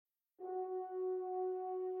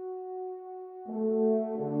In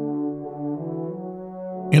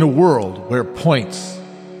a world where points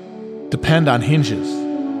depend on hinges,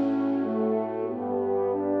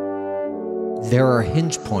 there are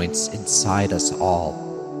hinge points inside us all.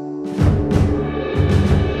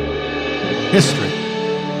 history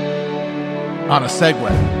on a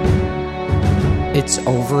Segway. It's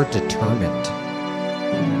overdetermined.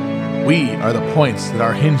 We are the points that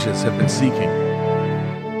our hinges have been seeking.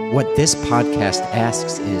 What this podcast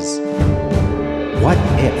asks is, what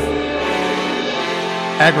if?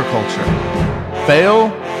 Agriculture,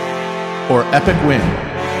 fail or epic win?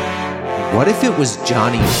 What if it was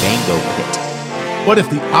Johnny Mango Pit? What if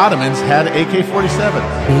the Ottomans had AK-47s?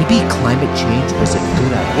 Maybe climate change was a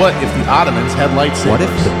good idea. What if the Ottomans had lightsabers? What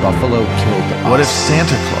if the buffalo killed us? What if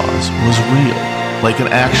Santa Claus was real, like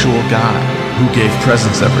an actual guy who gave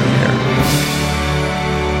presents every year?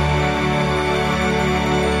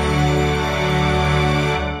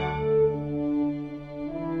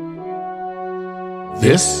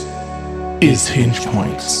 This is Hinge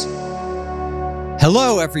Points.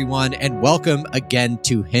 Hello, everyone, and welcome again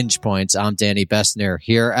to Hinge Points. I'm Danny Bessner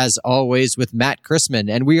here, as always, with Matt Chrisman,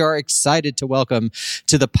 and we are excited to welcome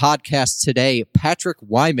to the podcast today Patrick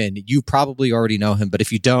Wyman. You probably already know him, but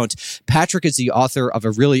if you don't, Patrick is the author of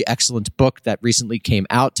a really excellent book that recently came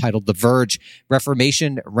out titled The Verge,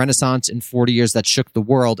 Reformation, Renaissance in 40 Years That Shook the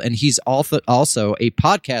World, and he's also a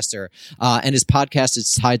podcaster, and his podcast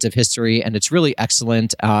is Tides of History, and it's really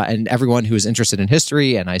excellent, and everyone who is interested in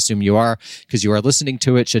history, and I assume you are, because you are listening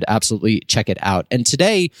to it, should absolutely check it out. And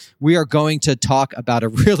today we are going to talk about a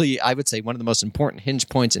really, I would say, one of the most important hinge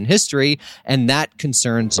points in history, and that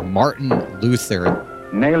concerns Martin Luther.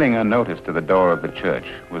 Nailing a notice to the door of the church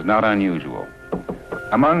was not unusual.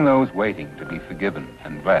 Among those waiting to be forgiven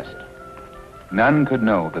and blessed, none could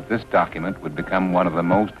know that this document would become one of the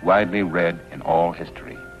most widely read in all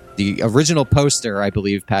history. The original poster, I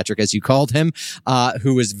believe, Patrick, as you called him,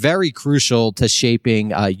 who was very crucial to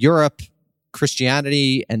shaping Europe,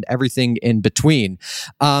 Christianity, and everything in between.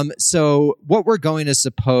 So what we're going to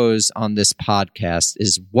suppose on this podcast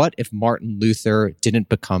is, what if Martin Luther didn't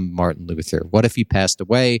become Martin Luther? What if he passed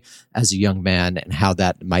away as a young man, and how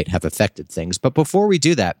that might have affected things? But before we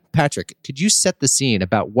do that, Patrick, could you set the scene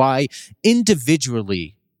about why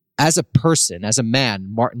individually, as a person, as a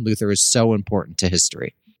man, Martin Luther is so important to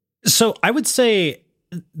history? So I would say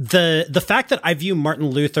the fact that I view Martin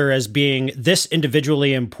Luther as being this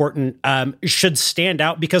individually important should stand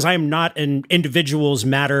out, because I am not an individuals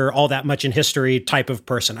matter all that much in history type of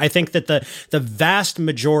person. I think that the vast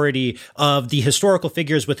majority of the historical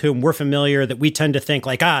figures with whom we're familiar, that we tend to think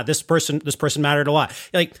like, this person mattered a lot,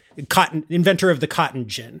 like inventor of the cotton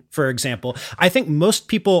gin, for example. I think most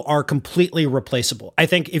people are completely replaceable. I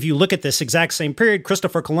think if you look at this exact same period,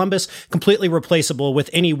 Christopher Columbus, completely replaceable with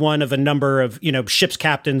any one of a number of, ships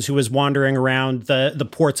captains who was wandering around the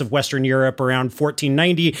ports of Western Europe around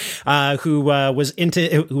 1490, who was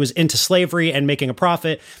into slavery and making a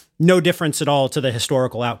profit. No difference at all to the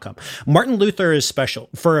historical outcome. Martin Luther is special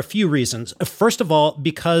for a few reasons. First of all,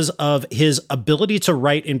 because of his ability to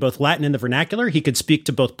write in both Latin and the vernacular. He could speak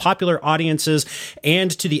to both popular audiences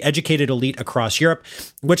and to the educated elite across Europe,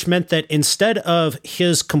 which meant that instead of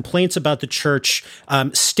his complaints about the church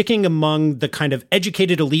sticking among the kind of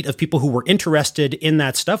educated elite of people who were interested in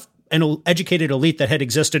that stuff, an educated elite that had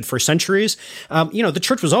existed for centuries. The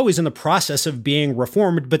church was always in the process of being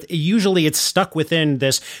reformed, but usually it's stuck within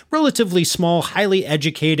this relatively small, highly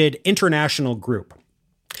educated international group.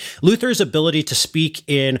 Luther's ability to speak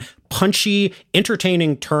in punchy,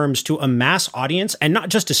 entertaining terms to a mass audience, and not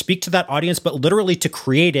just to speak to that audience, but literally to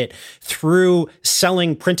create it through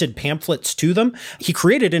selling printed pamphlets to them. He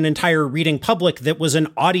created an entire reading public that was an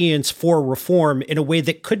audience for reform in a way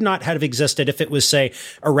that could not have existed if it was, say,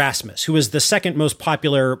 Erasmus, who was the second most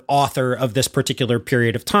popular author of this particular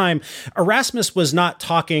period of time. Erasmus was not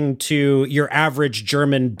talking to your average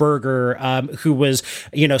German burgher who was,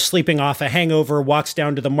 sleeping off a hangover, walks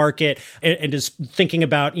down to the market and is thinking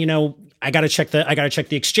about, I got to check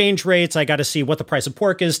the exchange rates. I got to see what the price of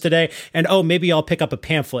pork is today. And maybe I'll pick up a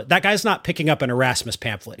pamphlet. That guy's not picking up an Erasmus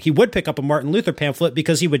pamphlet. He would pick up a Martin Luther pamphlet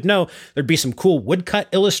because he would know there'd be some cool woodcut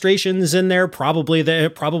illustrations in there,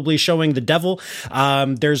 probably showing the devil.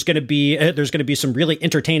 There's going to be some really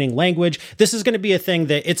entertaining language. This is going to be a thing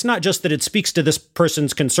that it's not just that it speaks to this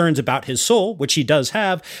person's concerns about his soul, which he does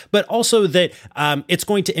have, but also that it's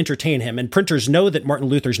going to entertain him. And printers know that Martin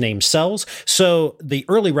Luther's name sells. So the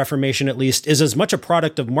early Reformation at least, is as much a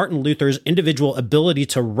product of Martin Luther's individual ability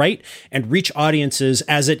to write and reach audiences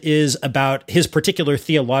as it is about his particular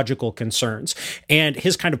theological concerns. And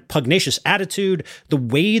his kind of pugnacious attitude, the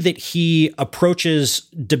way that he approaches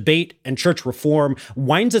debate and church reform,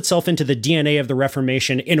 winds itself into the DNA of the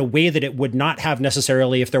Reformation in a way that it would not have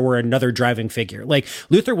necessarily if there were another driving figure. Like,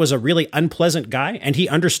 Luther was a really unpleasant guy, and he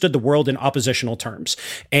understood the world in oppositional terms.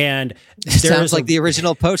 And sounds like the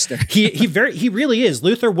original poster. He really is.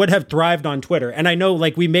 Luther would have thrived on Twitter. And I know,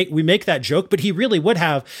 like, we make that joke, but he really would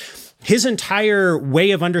have. His entire way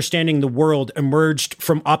of understanding the world emerged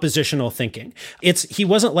from oppositional thinking. He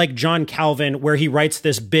wasn't like John Calvin, where he writes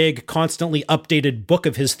this big, constantly updated book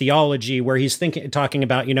of his theology, where he's talking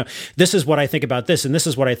about, this is what I think about this, and this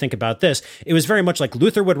is what I think about this. It was very much like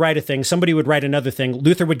Luther would write a thing, somebody would write another thing,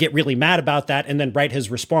 Luther would get really mad about that, and then write his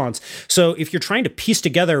response. So if you're trying to piece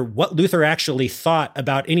together what Luther actually thought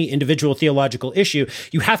about any individual theological issue,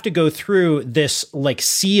 you have to go through this like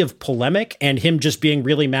sea of polemic and him just being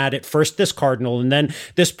really mad at first this cardinal and then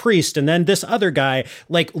this priest and then this other guy.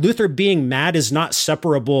 Like, Luther being mad is not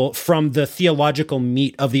separable from the theological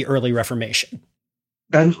meat of the early Reformation.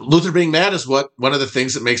 And Luther being mad is one of the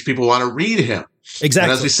things that makes people want to read him. Exactly.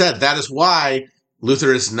 And as we said, that is why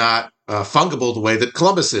Luther is not fungible the way that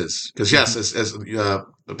Columbus is. Because yes, as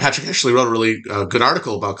Patrick actually wrote a really good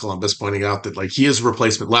article about Columbus, pointing out that like he is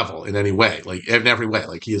replacement level in any way, like in every way.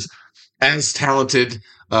 Like, he is as talented,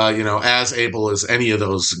 as able as any of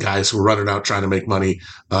those guys who are running out trying to make money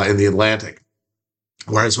in the Atlantic.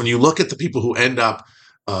 Whereas when you look at the people who end up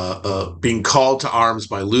being called to arms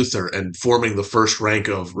by Luther and forming the first rank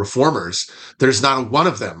of reformers, there's not one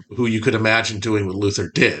of them who you could imagine doing what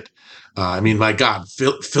Luther did. My God,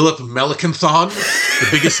 Philip Melanchthon, the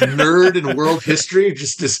biggest nerd in world history,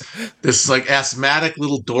 just this like asthmatic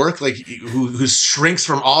little dork, like who shrinks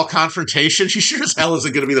from all confrontation. She sure as hell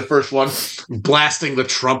isn't going to be the first one blasting the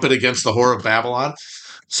trumpet against the whore of Babylon.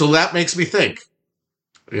 So that makes me think,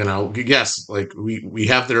 yes, like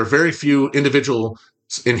there are very few individuals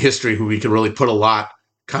in history who we can really put a lot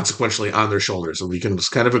consequentially on their shoulders, and we can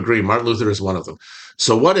just kind of agree Martin Luther is one of them.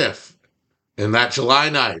 So what if, in that July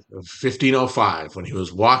night of 1505, when he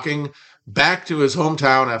was walking back to his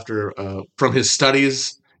hometown from his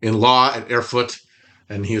studies in law at Erfurt,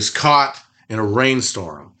 and he was caught in a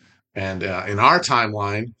rainstorm. And in our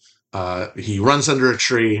timeline, he runs under a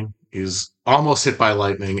tree, he's almost hit by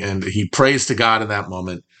lightning, and he prays to God in that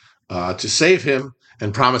moment to save him,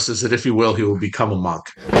 and promises that if he will become a monk.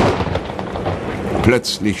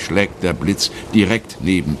 Plötzlich schlägt der Blitz direkt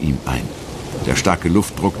neben ihm ein. Der starke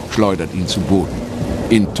Luftdruck schleudert ihn zu Boden.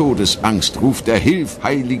 In Todesangst ruft er: Hilf,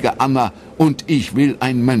 heilige Anna, und ich will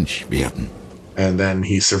ein Mönch werden. And then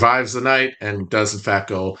he survives the night and does in fact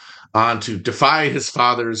go on to defy his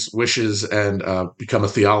father's wishes and become a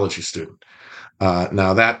theology student.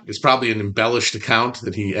 Now that is probably an embellished account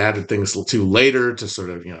that he added things to later to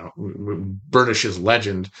sort of, burnish his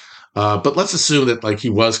legend. But let's assume that like he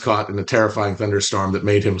was caught in a terrifying thunderstorm that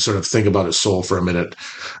made him sort of think about his soul for a minute.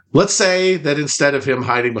 Let's say that instead of him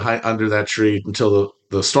hiding under that tree until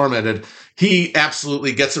the storm ended, he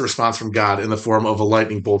absolutely gets a response from God in the form of a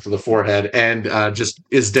lightning bolt to the forehead and just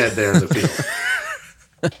is dead there in the field.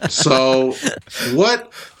 So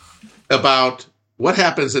what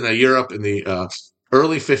happens in Europe in the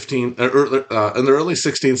early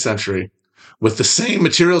 16th century with the same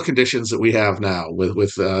material conditions that we have now,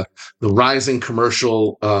 with the rising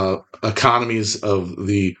commercial economies of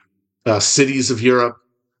the cities of Europe,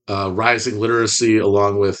 rising literacy,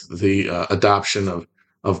 along with the adoption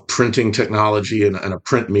of printing technology and a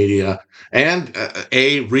print media, and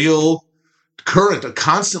a real current, a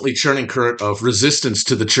constantly churning current of resistance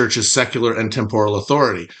to the church's secular and temporal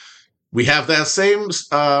authority. We have that same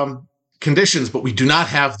conditions, but we do not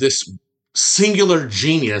have this singular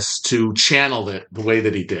genius to channel it the way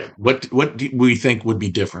that he did. What do we think would be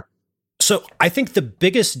different? So I think the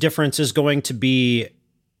biggest difference is going to be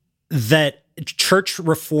that church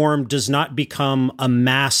reform does not become a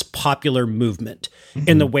mass popular movement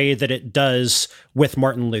in the way that it does with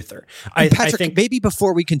Martin Luther. Patrick, I think maybe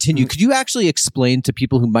before we continue, could you actually explain to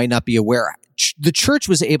people who might not be aware, the church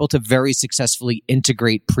was able to very successfully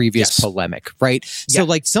integrate previous polemic, right? So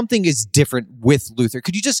like something is different with Luther.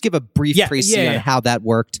 Could you just give a brief précis on how that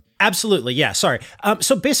worked? Absolutely. Yeah. Sorry.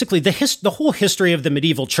 So basically the whole history of the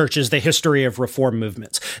medieval church is the history of reform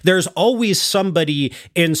movements. There's always somebody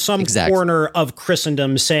in some corner of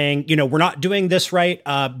Christendom saying, we're not doing this right.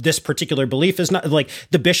 This particular belief is not, like,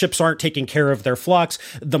 the bishops aren't taking care of their flocks.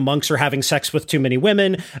 The monks are having sex with too many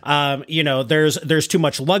women. There's too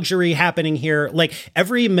much luxury happening here. Like,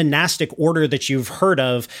 every monastic order that you've heard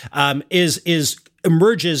of, is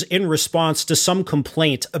emerges in response to some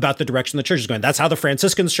complaint about the direction the church is going. That's how the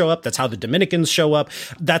Franciscans show up. That's how the Dominicans show up.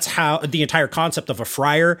 That's how the entire concept of a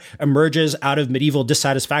friar emerges out of medieval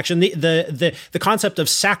dissatisfaction. The concept of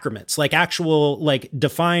sacraments, like actual, like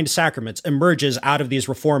defined sacraments, emerges out of these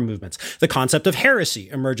reform movements. The concept of heresy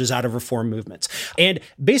emerges out of reform movements. And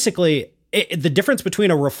basically, the difference between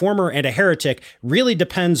a reformer and a heretic really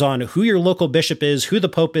depends on who your local bishop is, who the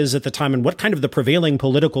pope is at the time, and what kind of the prevailing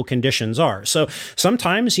political conditions are. So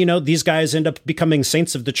sometimes, these guys end up becoming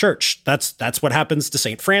saints of the church. That's what happens to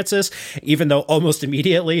St. Francis, even though almost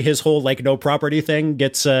immediately his whole no property thing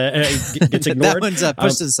gets ignored. That one's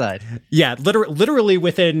pushed aside. Yeah, literally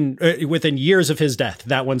within years of his death,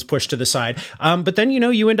 that one's pushed to the side. But then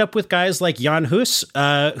you end up with guys like Jan Hus,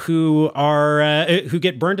 who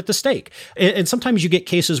get burned at the stake. And sometimes you get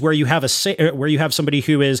cases where you have somebody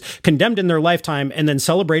who is condemned in their lifetime and then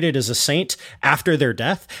celebrated as a saint after their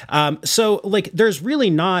death. So there's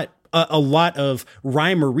really not a lot of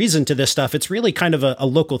rhyme or reason to this stuff. It's really kind of a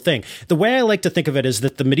local thing. The way I like to think of it is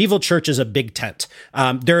that the medieval church is a big tent.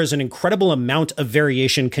 There is an incredible amount of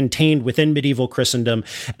variation contained within medieval Christendom.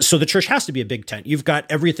 So the church has to be a big tent. You've got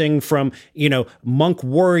everything from, monk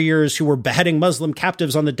warriors who were beheading Muslim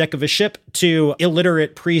captives on the deck of a ship to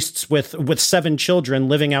illiterate priests with 7 children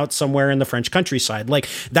living out somewhere in the French countryside.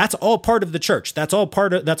 That's all part of the church. That's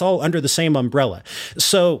all under the same umbrella.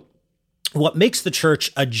 So what makes the church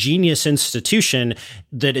a genius institution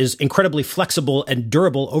that is incredibly flexible and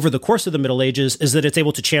durable over the course of the Middle Ages is that it's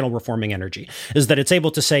able to channel reforming energy, is that it's able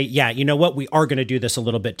to say, yeah, you know what, we are going to do this a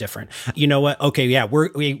little bit different. You know what? Okay, yeah, we're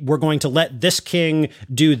going to let this king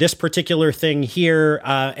do this particular thing here,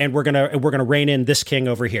 and we're gonna rein in this king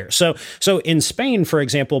over here. So in Spain, for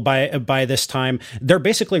example, by this time, they're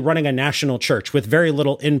basically running a national church with very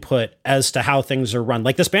little input as to how things are run.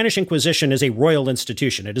 The Spanish Inquisition is a royal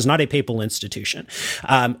institution; it is not a papal institution.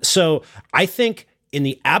 So I think in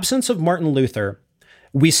the absence of Martin Luther,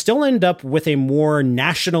 we still end up with a more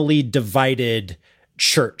nationally divided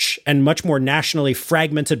church and much more nationally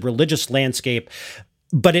fragmented religious landscape.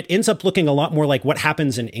 But it ends up looking a lot more like what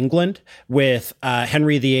happens in England with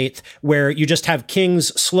Henry VIII, where you just have kings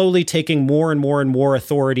slowly taking more and more and more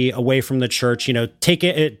authority away from the church,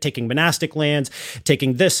 taking monastic lands,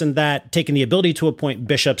 taking this and that, taking the ability to appoint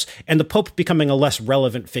bishops, and the Pope becoming a less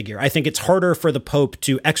relevant figure. I think it's harder for the Pope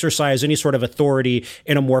to exercise any sort of authority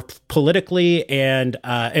in a more politically and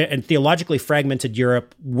theologically fragmented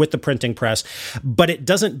Europe with the printing press, but it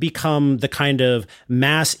doesn't become the kind of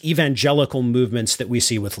mass evangelical movements that we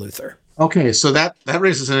see with Luther. Okay, so that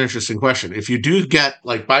raises an interesting question. If you do get,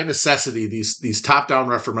 by necessity, these top-down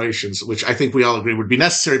reformations, which I think we all agree would be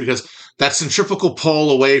necessary because that centrifugal pull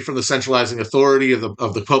away from the centralizing authority of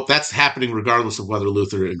the Pope, that's happening regardless of whether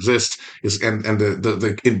Luther exists, and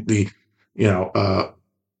the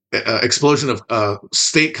explosion of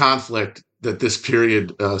state conflict that this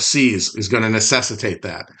period sees is going to necessitate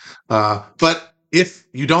that. But if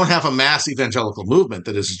you don't have a mass evangelical movement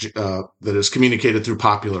that is communicated through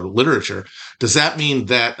popular literature, does that mean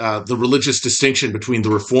that the religious distinction between the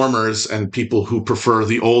reformers and people who prefer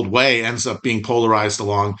the old way ends up being polarized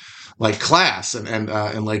along class and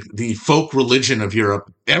the folk religion of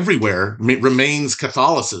Europe everywhere remains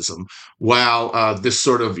Catholicism, while this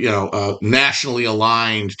sort of nationally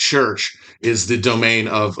aligned church is the domain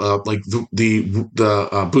of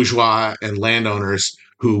the bourgeois and landowners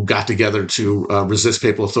who got together to resist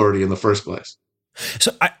papal authority in the first place?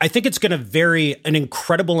 So I think it's going to vary an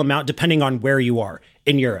incredible amount depending on where you are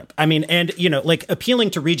in Europe. I mean, and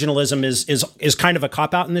appealing to regionalism is kind of a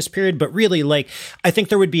cop-out in this period, but really, I think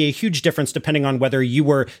there would be a huge difference depending on whether you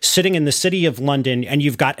were sitting in the city of London and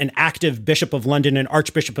you've got an active Bishop of London and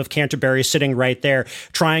Archbishop of Canterbury sitting right there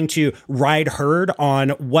trying to ride herd on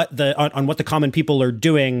what the common people are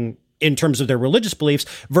doing in terms of their religious beliefs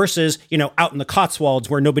versus, out in the Cotswolds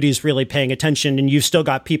where nobody's really paying attention and you've still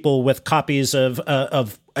got people with copies of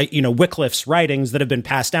Wycliffe's writings that have been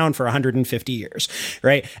passed down for 150 years,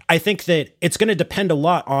 right? I think that it's going to depend a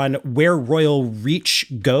lot on where royal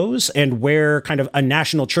reach goes and where kind of a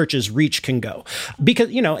national church's reach can go. Because,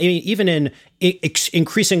 even in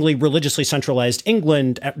increasingly religiously centralized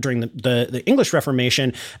England during the English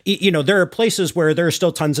Reformation, there are places where there are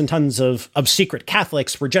still tons and tons of secret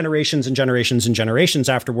Catholics for generations and generations and generations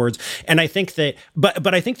afterwards. And I think that,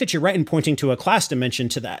 but I think that you're right in pointing to a class dimension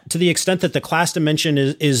to that, to the extent that the class dimension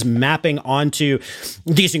is mapping onto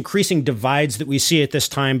these increasing divides that we see at this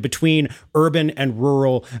time between urban and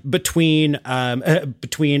rural, between an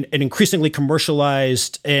increasingly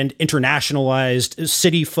commercialized and internationalized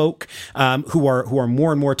city folk who are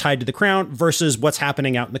more and more tied to the crown versus what's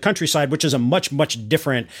happening out in the countryside, which is a much, much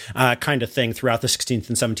different kind of thing throughout the 16th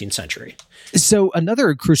and 17th century. So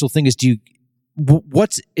another crucial thing is,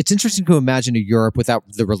 it's interesting to imagine a Europe without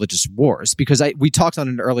the religious wars, because we talked on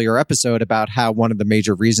an earlier episode about how one of the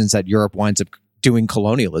major reasons that Europe winds up doing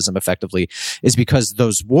colonialism effectively is because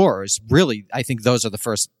those wars, really, I think those are the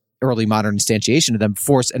first early modern instantiation of them,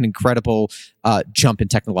 force an incredible jump in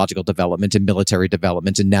technological development and military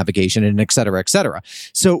development and navigation and et cetera, et cetera.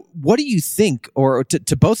 So what do you think, or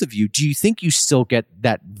to both of you, do you think you still get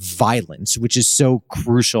that violence, which is so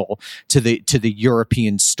crucial to the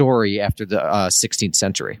European story after the 16th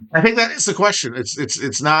century? I think that is the question.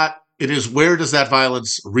 It's not. It is, where does that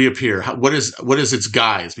violence reappear? What is its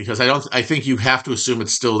guise? Because I think you have to assume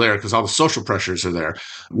it's still there because all the social pressures are there.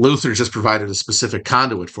 Luther just provided a specific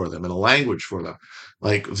conduit for them and a language for them.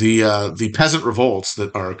 Like the peasant revolts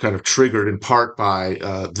that are kind of triggered in part by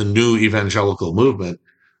the new evangelical movement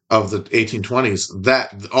of the 1820s,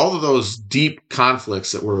 that all of those deep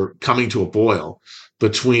conflicts that were coming to a boil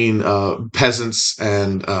between peasants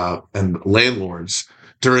and landlords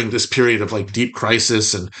during this period of like deep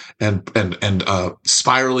crisis and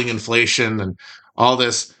spiraling inflation and all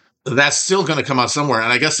this, that's still going to come out somewhere.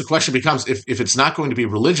 And I guess the question becomes, if it's not going to be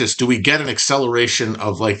religious, do we get an acceleration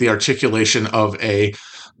of like the articulation of a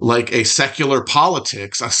secular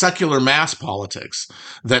politics, a secular mass politics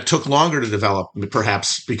that took longer to develop,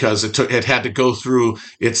 perhaps because it had to go through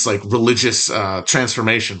its like religious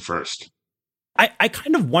transformation first? I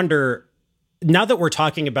kind of wonder, now that we're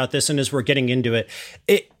talking about this and as we're getting into it,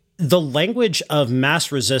 the language of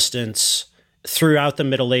mass resistance throughout the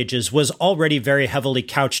Middle Ages was already very heavily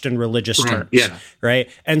couched in religious terms, right?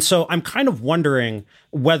 And so I'm kind of wondering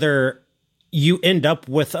whether you end up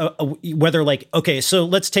with okay, so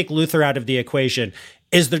let's take Luther out of the equation.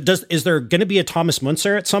 Is there going to be a Thomas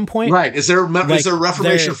Müntzer at some point? Right. Is there a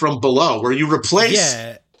Reformation from below where you replace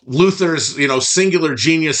Luther's, singular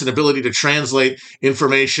genius and ability to translate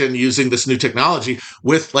information using this new technology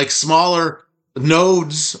with like smaller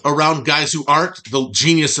nodes around guys who aren't the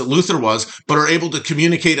genius that Luther was, but are able to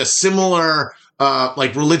communicate a similar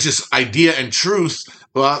like religious idea and truth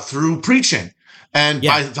through preaching. And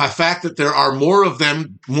by the fact that there are more of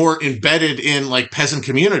them, more embedded in like peasant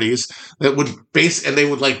communities that would they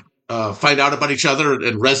would like find out about each other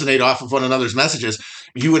and resonate off of one another's messages,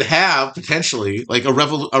 you would have potentially like a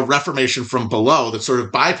reformation from below that sort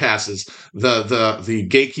of bypasses the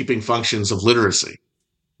gatekeeping functions of literacy.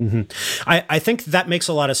 Mm-hmm. I think that makes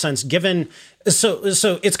a lot of sense. Given so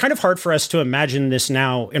it's kind of hard for us to imagine this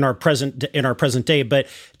now in our present day, but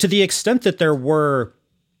to the extent that there were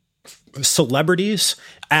celebrities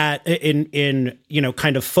in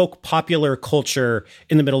kind of folk popular culture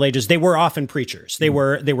in the Middle Ages, they were often preachers. They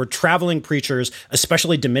were traveling preachers,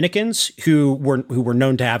 especially Dominicans who were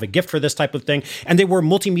known to have a gift for this type of thing, and they were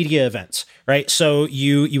multimedia events, right? So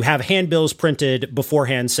you have handbills printed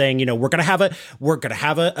beforehand saying, we're gonna have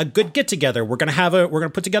a good get together. We're gonna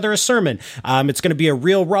put together a sermon. It's gonna be a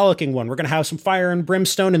real rollicking one. We're gonna have some fire and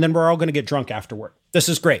brimstone, and then we're all gonna get drunk afterward. This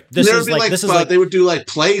is great. They would do like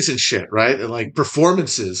plays and shit, right? And like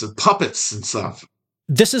performances and puppets and stuff.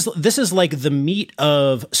 This is like the meat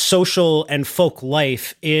of social and folk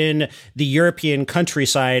life in the European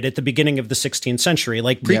countryside at the beginning of the 16th century.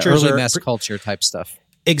 Like preachers early mass culture type stuff.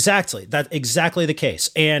 Exactly. That's exactly the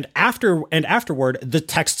case. And afterward, the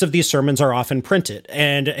texts of these sermons are often printed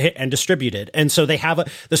and distributed. And so the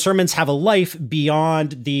sermons have a life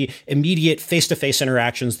beyond the immediate face-to-face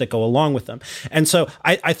interactions that go along with them. And so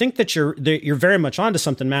I think that you're very much onto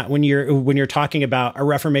something, Matt, when you're talking about a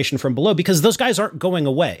reformation from below, because those guys aren't going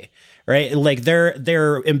away. Right, like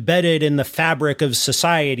they're embedded in the fabric of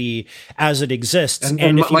society as it exists,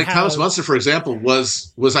 and like Thomas Müntzer, for example,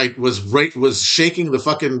 was shaking the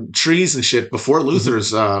fucking trees and shit before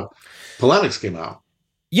Luther's polemics came out.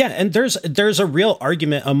 Yeah, and there's a real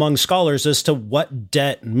argument among scholars as to what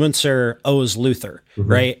debt Müntzer owes Luther,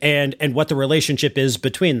 right, and what the relationship is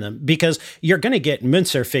between them, because you're going to get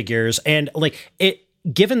Müntzer figures, and like it.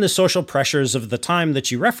 Given the social pressures of the time that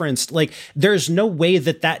you referenced, like there's no way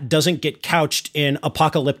that doesn't get couched in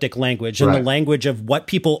apocalyptic language and the language of what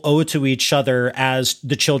people owe to each other as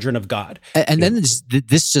the children of God. And then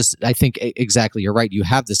this just, I think exactly, you're right. You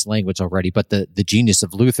have this language already, but the genius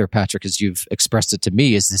of Luther, Patrick, as you've expressed it to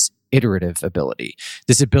me, is this iterative ability,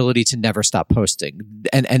 this ability to never stop posting,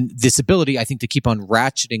 and this ability, I think, to keep on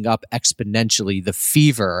ratcheting up exponentially the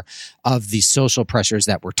fever of the social pressures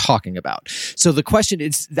that we're talking about. So the question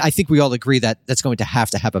is, I think we all agree that that's going to have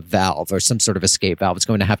a valve or some sort of escape valve. It's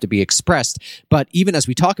going to have to be expressed. But even as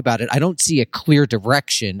we talk about it, I don't see a clear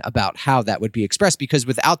direction about how that would be expressed, because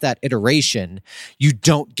without that iteration, you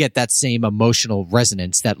don't get that same emotional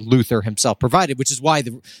resonance that Luther himself provided, which is why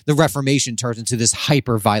the Reformation turns into this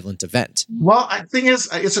hyper-violent event. Well, I think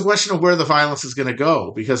it's a question of where the violence is going to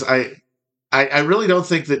go, because I really don't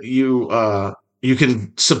think that you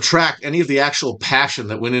can subtract any of the actual passion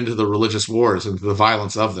that went into the religious wars and the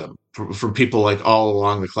violence of them from people like all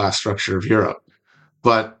along the class structure of Europe.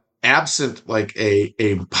 But absent like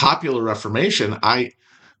a popular Reformation, I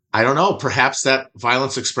don't know. Perhaps that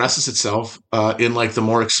violence expresses itself in like the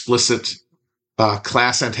more explicit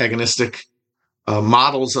class antagonistic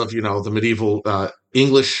models of, the medieval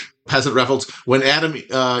English peasant revolts. When Adam,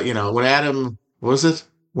 what was it?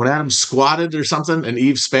 When Adam squatted or something, and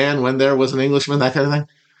Eve span when there was an Englishman, that kind of thing.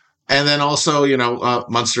 And then also,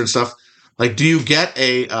 Munster and stuff. Like, do you get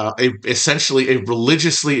essentially a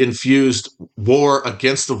religiously infused war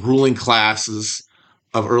against the ruling classes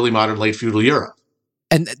of early modern, late feudal Europe?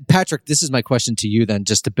 And Patrick, this is my question to you then,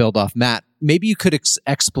 just to build off Matt. Maybe you could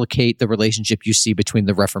explicate the relationship you see between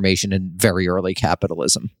the Reformation and very early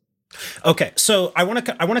capitalism. Okay, so I want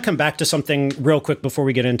to come back to something real quick before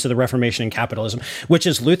we get into the Reformation and capitalism, which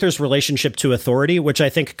is Luther's relationship to authority, which I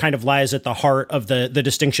think kind of lies at the heart of the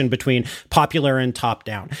distinction between popular and top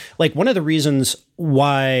down. Like, one of the reasons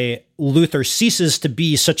why Luther ceases to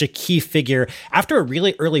be such a key figure after a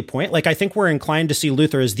really early point, like, I think we're inclined to see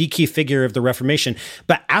Luther as the key figure of the Reformation,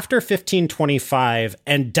 but after 1525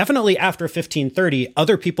 and definitely after 1530,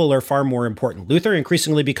 other people are far more important. Luther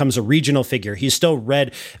increasingly becomes a regional figure. He's still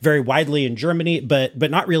read very widely in Germany, but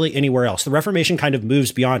not really anywhere else. The Reformation kind of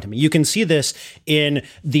moves beyond him. You can see this in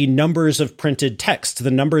the numbers of printed texts,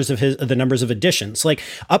 the numbers of editions. Like,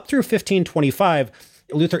 up through 1525,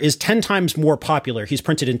 Luther is 10 times more popular. He's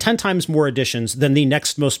printed in 10 times more editions than the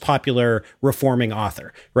next most popular reforming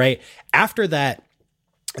author, right? After that,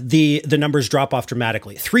 the numbers drop off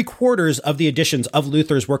dramatically. 3/4 of the editions of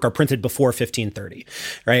Luther's work are printed before 1530,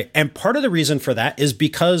 right? And part of the reason for that is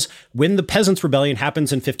because when the Peasants' Rebellion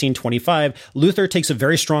happens in 1525, Luther takes a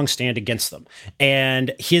very strong stand against them,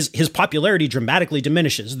 and his popularity dramatically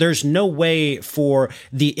diminishes. There's no way for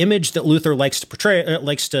the image that Luther likes to portray,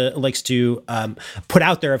 likes to put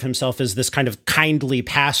out there of himself as this kind of kindly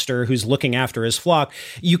pastor who's looking after his flock.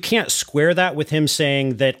 You can't square that with him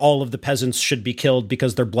saying that all of the peasants should be killed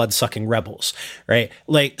because they're blood-sucking rebels, right?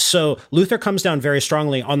 Like, so Luther comes down very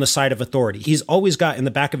strongly on the side of authority. He's always got in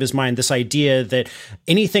the back of his mind this idea that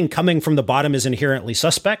anything coming from the bottom is inherently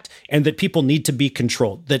suspect and that people need to be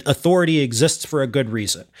controlled, that authority exists for a good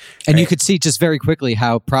reason. And you could see just very quickly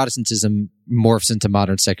how Protestantism morphs into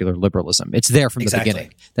modern secular liberalism. It's there from the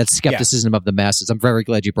beginning. That skepticism of the masses. I'm very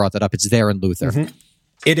glad you brought that up. It's there in Luther. Mm-hmm.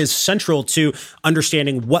 It is central to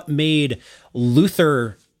understanding what made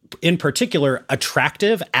Luther in particular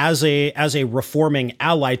attractive as a reforming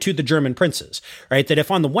ally to the German princes, right? That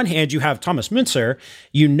if on the one hand you have Thomas Müntzer,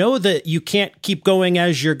 you know that you can't keep going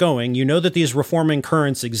as you're going. You know that these reforming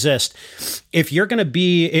currents exist. If you're going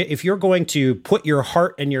to put your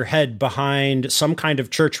heart and your head behind some kind of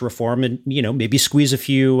church reform and, maybe squeeze a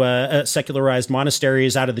few secularized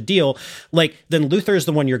monasteries out of the deal, like, then Luther is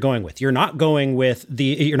the one you're going with. You're not going with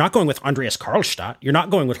Andreas Karlstadt. You're not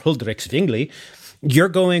going with Huldrych Zwingli. You're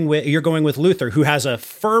going with Luther, who has a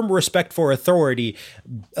firm respect for authority,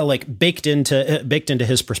 like baked into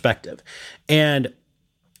his perspective. And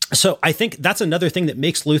so I think that's another thing that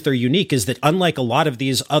makes Luther unique, is that unlike a lot of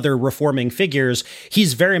these other reforming figures,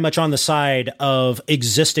 he's very much on the side of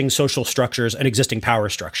existing social structures and existing power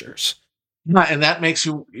structures. And that makes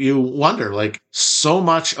you wonder, like, so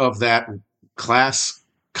much of that class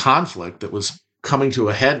conflict that was coming to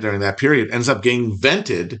a head during that period ends up getting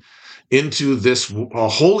vented into this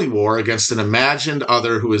holy war against an imagined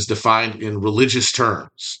other who is defined in religious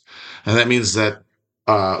terms. And that means that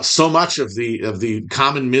so much of the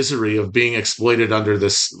common misery of being exploited under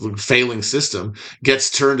this failing system gets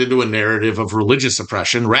turned into a narrative of religious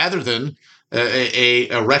oppression rather than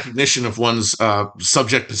a recognition of one's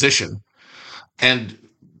subject position. And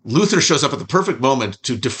Luther shows up at the perfect moment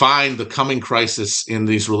to define the coming crisis in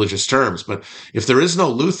these religious terms. But if there is no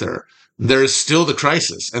Luther, there is still the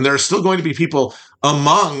crisis, and there are still going to be people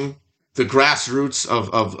among the grassroots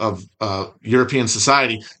of European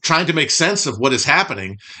society, trying to make sense of what is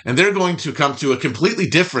happening. And they're going to come to a completely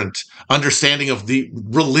different understanding of the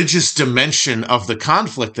religious dimension of the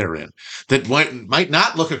conflict they're in, that might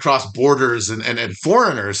not look across borders and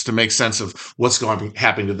foreigners to make sense of what's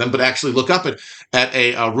happening to them, but actually look up at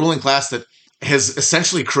a ruling class that has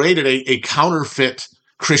essentially created a counterfeit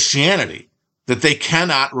Christianity that they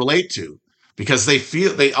cannot relate to, because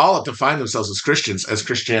they all define themselves as Christians, as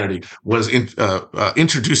Christianity was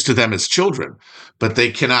introduced to them as children, but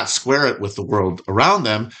they cannot square it with the world around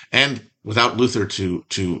them. And without Luther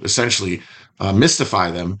to essentially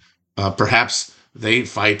mystify them, perhaps they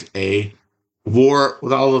fight a war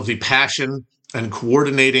with all of the passion and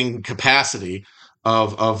coordinating capacity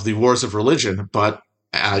of the wars of religion, but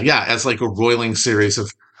as like a roiling series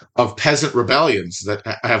of peasant rebellions that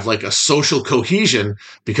have like a social cohesion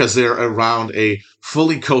because they're around a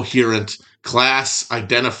fully coherent,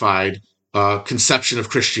 class-identified conception of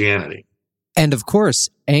Christianity. And of course,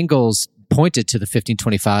 Engels pointed to the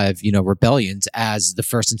 1525, rebellions as the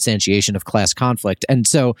first instantiation of class conflict. And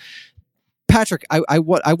so, Patrick, I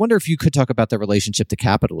wonder if you could talk about the relationship to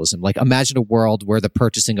capitalism. Like, imagine a world where the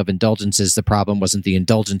purchasing of indulgences, the problem wasn't the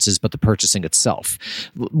indulgences, but the purchasing itself.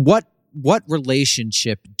 What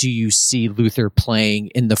relationship do you see Luther playing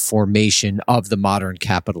in the formation of the modern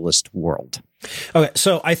capitalist world? Okay,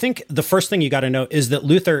 so I think the first thing you got to know is that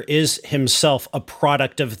Luther is himself a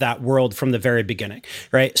product of that world from the very beginning,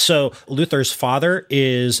 right? So Luther's father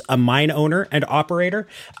is a mine owner and operator.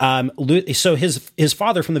 So his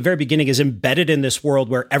father from the very beginning is embedded in this world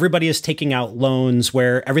where everybody is taking out loans,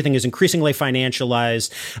 where everything is increasingly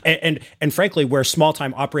financialized, and frankly, where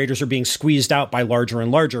small-time operators are being squeezed out by larger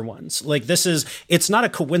and larger ones. Like, it's not a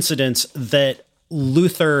coincidence that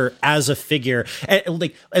Luther as a figure,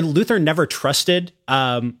 and Luther never trusted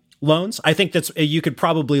loans. I think you could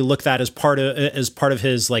probably look that as part of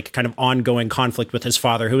his like kind of ongoing conflict with his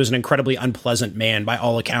father, who was an incredibly unpleasant man by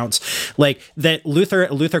all accounts. Like that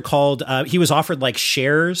Luther called he was offered like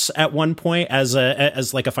shares at one point as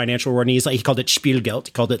like a financial reward. He called it Spielgeld.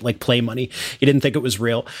 He called it like play money. He didn't think it was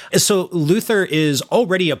real. So Luther is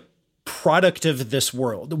already a product of this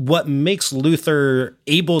world. What makes Luther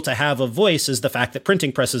able to have a voice is the fact that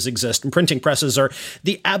printing presses exist, and printing presses are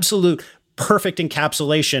the absolute perfect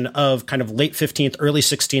encapsulation of kind of late 15th, early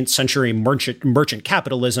 16th century merchant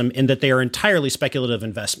capitalism, in that they are entirely speculative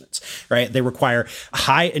investments, right? They require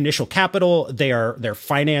high initial capital. They're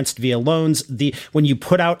financed via loans. When you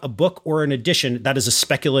put out a book or an edition, that is a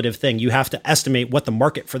speculative thing. You have to estimate what the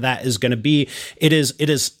market for that is going to be. It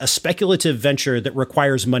is a speculative venture that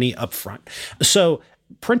requires money up front. So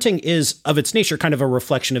printing is of its nature kind of a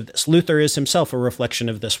reflection of this. Luther is himself a reflection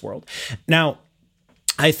of this world. Now,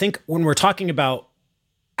 I think when we're talking about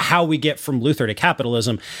how we get from Luther to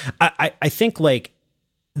capitalism, I think like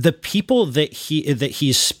the people that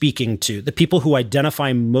he's speaking to, the people who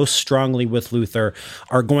identify most strongly with Luther,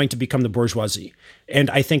 are going to become the bourgeoisie.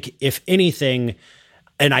 And I think, if anything,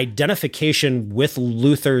 an identification with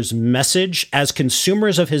Luther's message as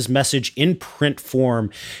consumers of his message in print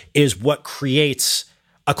form is what creates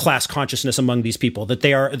a class consciousness among these people, that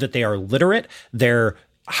they are literate, they're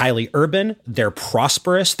highly urban, they're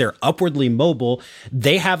prosperous, they're upwardly mobile,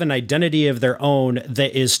 they have an identity of their own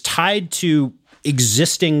that is tied to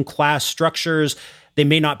existing class structures. They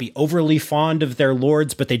may not be overly fond of their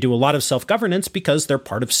lords, but they do a lot of self-governance because they're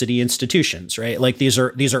part of city institutions, right? Like these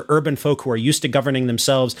are urban folk who are used to governing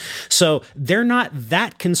themselves. So they're not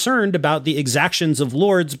that concerned about the exactions of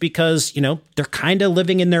lords because, they're kind of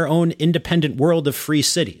living in their own independent world of free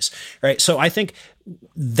cities, right? So I think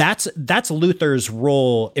that's Luther's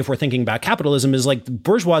role. If we're thinking about capitalism, is like the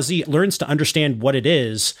bourgeoisie learns to understand what it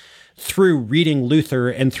is through reading Luther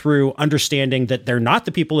and through understanding that they're not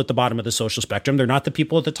the people at the bottom of the social spectrum. They're not the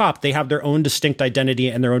people at the top. They have their own distinct identity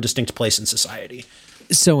and their own distinct place in society.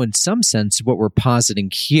 So in some sense, what we're positing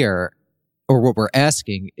here, or what we're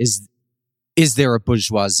asking, is there a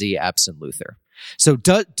bourgeoisie absent Luther? So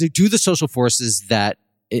do the social forces that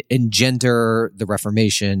engender the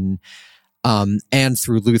Reformation and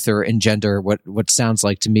through Luther engender what sounds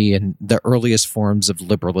like to me in the earliest forms of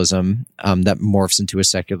liberalism that morphs into a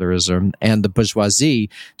secularism and the bourgeoisie,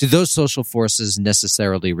 do those social forces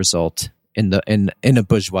necessarily result in a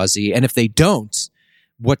bourgeoisie? And if they don't,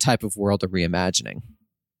 what type of world are we imagining?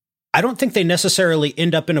 I don't think they necessarily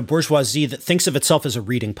end up in a bourgeoisie that thinks of itself as a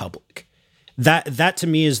reading public. That to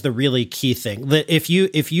me is the really key thing. That if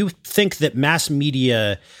you think that mass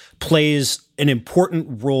media plays an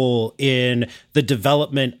important role in the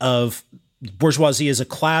development of bourgeoisie as a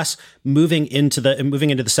class moving into the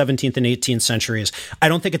 17th and 18th centuries. I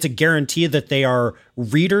don't think it's a guarantee that they are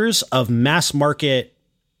readers of mass market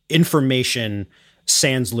information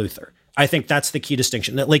sans Luther. I think that's the key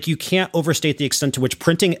distinction, that like you can't overstate the extent to which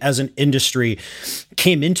printing as an industry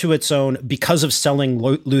came into its own because of selling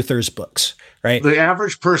Luther's books, right? The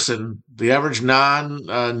average person, the average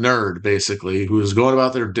non-nerd, basically, who was going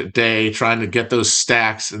about their day trying to get those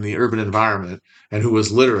stacks in the urban environment and who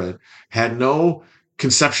was literate, had no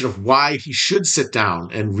conception of why he should sit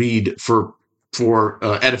down and read for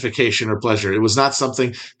edification or pleasure. It was not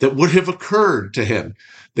something that would have occurred to him.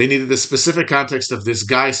 They needed a specific context of this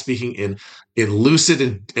guy speaking in lucid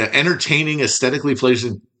and entertaining, aesthetically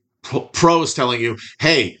pleasing prose telling you,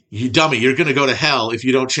 hey, you dummy, you're going to go to hell if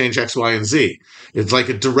you don't change X, Y, and Z. It's like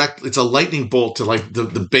it's a lightning bolt to like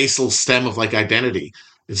the basal stem of like identity.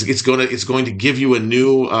 It's going to give you a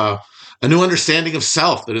new understanding of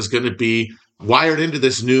self that is going to be wired into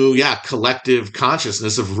this new, collective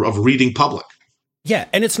consciousness of reading public. Yeah,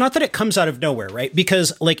 and it's not that it comes out of nowhere, right?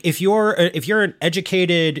 Because like if you're an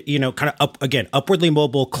educated, kind of upwardly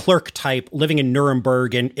mobile clerk type living in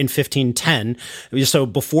Nuremberg in 1510, so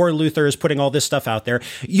before Luther is putting all this stuff out there,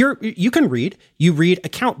 you can read. You read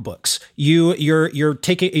account books. You're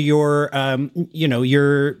doing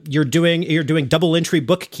double entry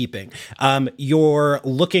bookkeeping. You're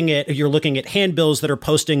looking at handbills that are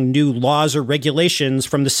posting new laws or regulations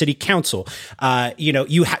from the city council.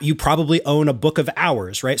 You probably own a book of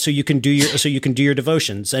hours, right? So you can do your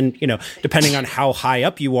devotions, and depending on how high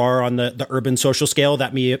up you are on the urban social scale,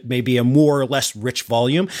 that may be a more or less rich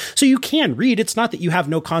volume. So you can read. It's not that you have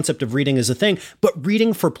no concept of reading as a thing, but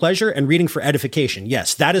reading for pleasure and reading for edification,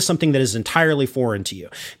 yes, that is something that is entirely foreign to you.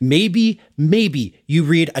 Maybe you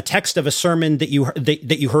read a text of a sermon that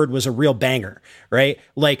you heard was a real banger, right?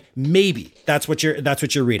 Like maybe that's what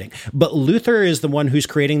you're reading. But Luther is the one who's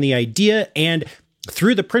creating the idea, and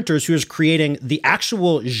through the printers, who is creating the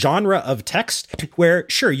actual genre of text where,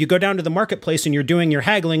 sure, you go down to the marketplace and you're doing your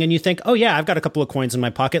haggling and you think, oh yeah, I've got a couple of coins in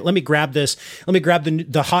my pocket. Let me grab this. Let me grab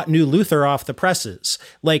the hot new Luther off the presses.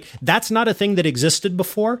 Like that's not a thing that existed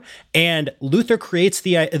before. And Luther creates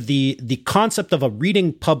the concept of a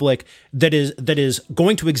reading public that is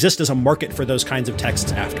going to exist as a market for those kinds of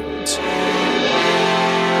texts afterwards.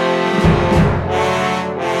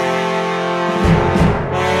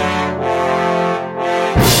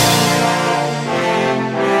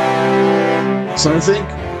 So I think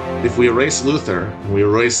if we erase Luther, and we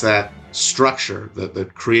erase that structure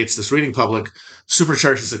that creates this reading public,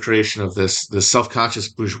 supercharges the creation of this self-conscious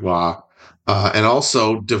bourgeois, and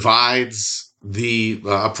also divides the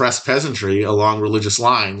oppressed peasantry along religious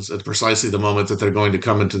lines at precisely the moment that they're going to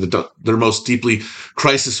come into their most deeply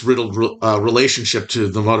crisis-riddled relationship to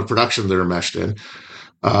the mode of production they're enmeshed in.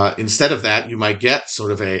 Instead of that, you might get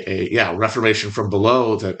sort of a reformation from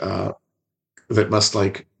below that must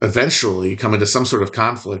like eventually come into some sort of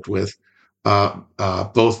conflict with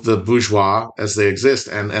both the bourgeois as they exist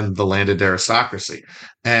and the landed aristocracy.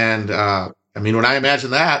 And when I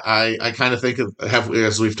imagine that, I kind of think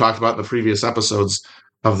as we've talked about in the previous episodes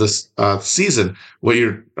of this season, what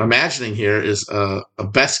you're imagining here is a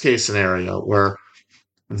best case scenario where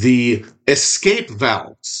the escape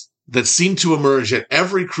valves that seem to emerge at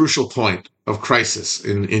every crucial point of crisis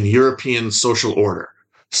in European social order,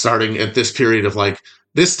 starting at this period of like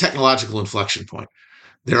this technological inflection point.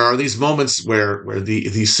 There are these moments where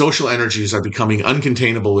the social energies are becoming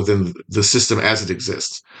uncontainable within the system as it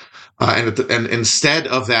exists. And instead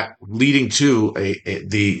of that leading to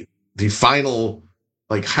the final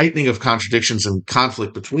like heightening of contradictions and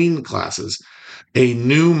conflict between classes, a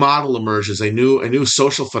new model emerges, a new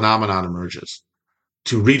social phenomenon emerges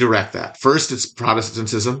to redirect that. First, it's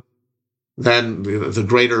Protestantism, then the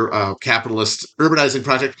greater capitalist urbanizing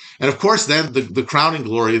project, and of course, then the crowning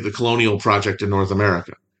glory of the colonial project in North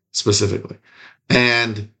America, specifically.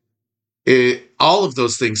 And all of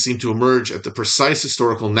those things seem to emerge at the precise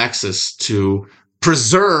historical nexus to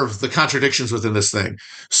preserve the contradictions within this thing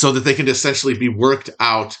so that they can essentially be worked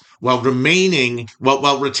out while retaining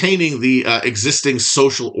the existing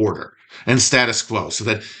social order and status quo, so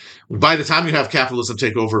that by the time you have capitalism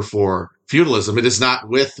take over for feudalism, it is not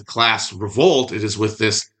with class revolt. It is with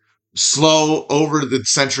this slow, over the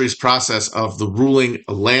centuries process of the ruling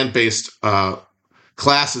land-based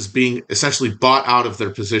classes being essentially bought out of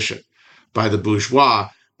their position by the bourgeois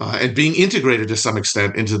and being integrated to some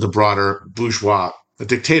extent into the broader bourgeois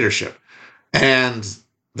dictatorship. And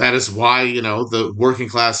that is why, the working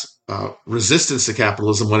class resistance to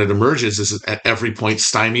capitalism, when it emerges, is at every point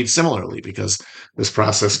stymied similarly, because this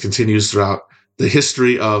process continues throughout the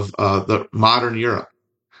history of the modern Europe.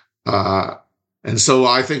 And so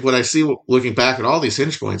I think what I see looking back at all these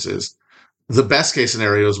hinge points is the best case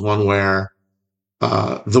scenario is one where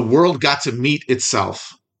the world got to meet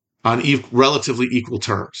itself on relatively equal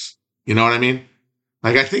terms. You know what I mean?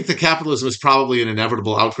 Like, I think that capitalism is probably an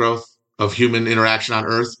inevitable outgrowth of human interaction on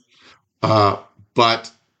Earth.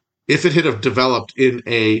 But if it had have developed in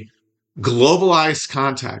a globalized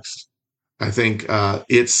context, I think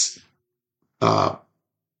it's the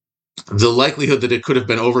likelihood that it could have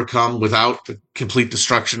been overcome without the complete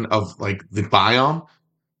destruction of like the biome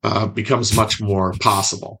becomes much more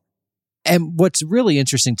possible. And what's really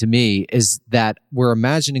interesting to me is that we're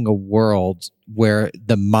imagining a world where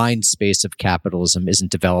the mind space of capitalism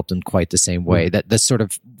isn't developed in quite the same way. That's sort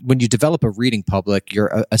of, when you develop a reading public,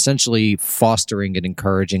 you're essentially fostering and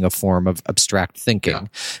encouraging a form of abstract thinking,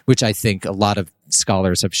 which I think a lot of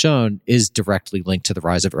scholars have shown is directly linked to the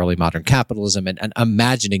rise of early modern capitalism and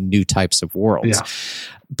imagining new types of worlds. Yeah.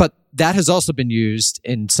 But that has also been used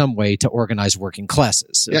in some way to organize working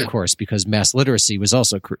classes, of course, because mass literacy was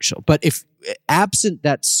also crucial. But if absent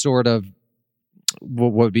that sort of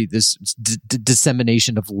what would be this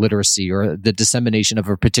dissemination of literacy or the dissemination of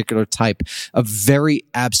a particular type of very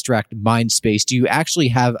abstract mind space, do you actually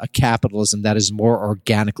have a capitalism that is more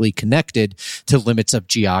organically connected to limits of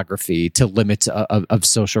geography, to limits of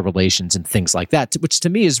social relations and things like that, which to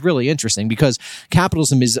me is really interesting because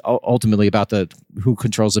capitalism is ultimately about who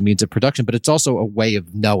controls the means of production, but it's also a way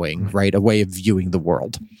of knowing, right? A way of viewing the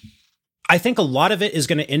world. I think a lot of it is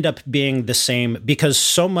going to end up being the same because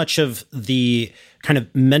so much of the kind of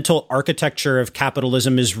mental architecture of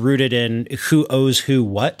capitalism is rooted in who owes who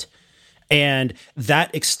what. And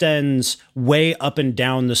that extends way up and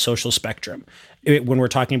down the social spectrum when we're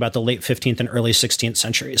talking about the late 15th and early 16th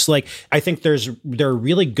centuries. Like, I think there are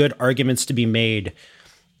really good arguments to be made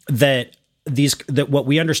that what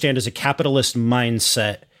we understand as a capitalist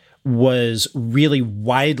mindset was really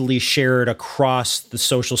widely shared across the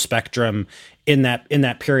social spectrum in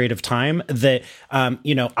that period of time, that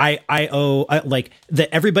I owe that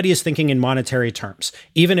everybody is thinking in monetary terms.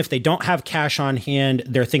 Even if they don't have cash on hand,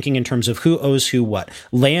 they're thinking in terms of who owes who what.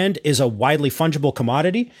 Land is a widely fungible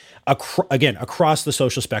commodity across the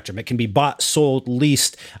social spectrum. It can be bought, sold,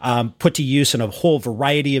 leased, put to use in a whole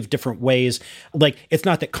variety of different ways. Like, it's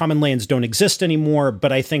not that common lands don't exist anymore,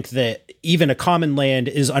 but I think that even a common land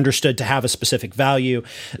is understood to have a specific value.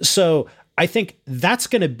 So I think that's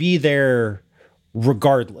going to be there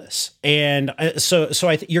regardless. And so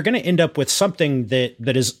you're going to end up with something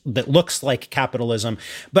that looks like capitalism.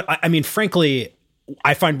 But I mean, frankly,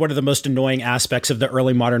 I find one of the most annoying aspects of the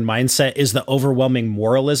early modern mindset is the overwhelming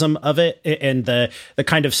moralism of it and the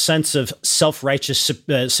kind of sense of self-righteous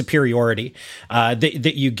superiority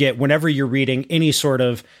that you get whenever you're reading any sort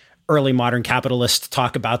of early modern capitalists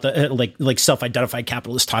talk about like self-identified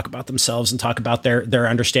capitalists talk about themselves and talk about their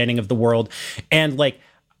understanding of the world. And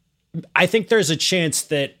I think there's a chance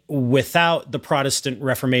that without the Protestant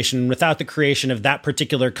Reformation, without the creation of that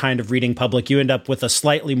particular kind of reading public, you end up with a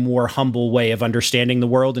slightly more humble way of understanding the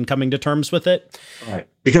world and coming to terms with it. Right.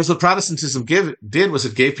 Because what Protestantism did was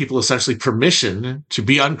it gave people essentially permission to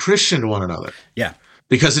be unchristian to one another. Yeah.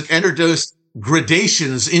 Because it introduced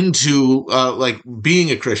gradations into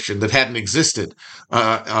being a Christian that hadn't existed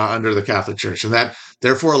under the Catholic Church, and that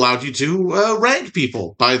therefore allowed you to rank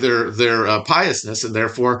people by their piousness, and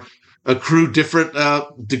therefore accrue different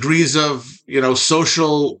degrees of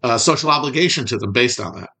social obligation to them based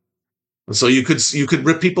on that. And so you could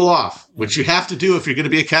rip people off, which you have to do if you're going to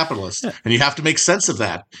be a capitalist, and you have to make sense of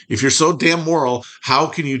that. If you're so damn moral, how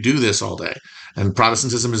can you do this all day? And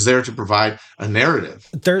Protestantism is there to provide a narrative.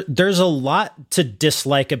 There's a lot to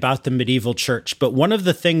dislike about the medieval church, but one of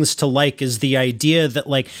the things to like is the idea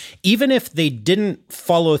that, even if they didn't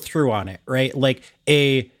follow through on it, right? Like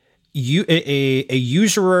a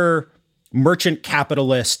usurer merchant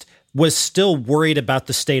capitalist was still worried about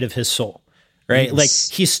the state of his soul. Right. Like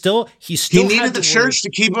he needed the church to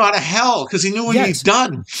keep him out of hell because he knew what he'd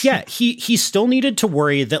done. Yeah. He still needed to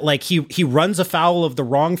worry that he runs afoul of the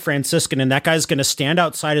wrong Franciscan, and that guy's going to stand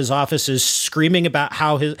outside his offices screaming about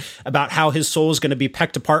how his soul is going to be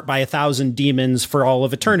pecked apart by 1,000 demons for all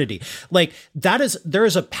of eternity. There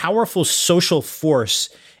is a powerful social force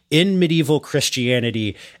in medieval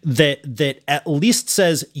Christianity that at least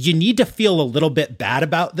says you need to feel a little bit bad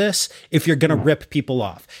about this if you're going to rip people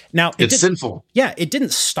off. Now it's sinful. Yeah, it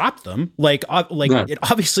didn't stop them. It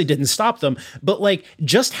obviously didn't stop them, but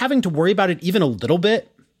just having to worry about it even a little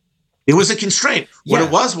bit. It was a constraint. What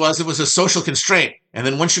it was a social constraint. And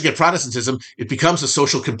then once you get Protestantism, it becomes a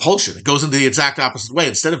social compulsion. It goes in the exact opposite way.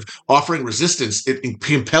 Instead of offering resistance, it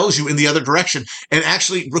compels you in the other direction and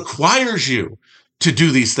actually requires you to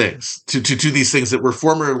do these things, to do these things that were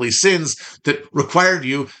formerly sins that required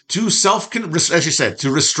you to as you said, to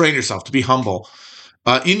restrain yourself, to be humble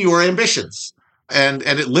in your ambitions. And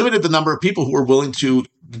it limited the number of people who were willing to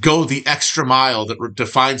go the extra mile that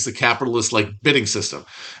defines the capitalist bidding system.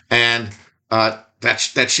 And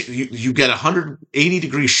you get a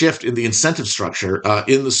 180-degree shift in the incentive structure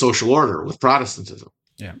in the social order with Protestantism.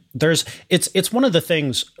 Yeah, it's one of the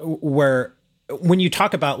things where when you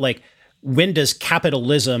talk about when does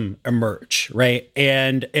capitalism emerge, right?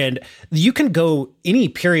 And you can go any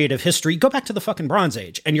period of history, go back to the fucking Bronze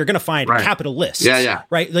Age, and you're going to find capitalists,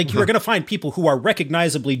 right? You're going to find people who are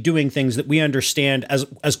recognizably doing things that we understand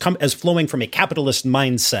as flowing from a capitalist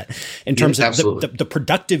mindset in terms of the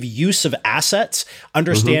productive use of assets,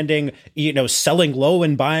 understanding, selling low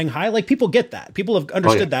and buying high. People get that. People have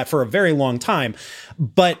understood that for a very long time.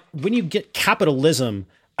 But when you get capitalism,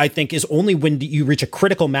 I think is only when you reach a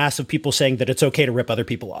critical mass of people saying that it's okay to rip other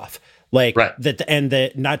people off,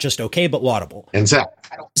 that not just okay, but laudable. Exactly.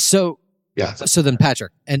 So then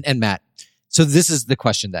Patrick and Matt, so this is the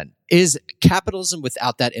question then. Is capitalism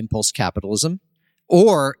without that impulse capitalism?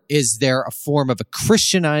 Or is there a form of a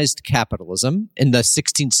Christianized capitalism in the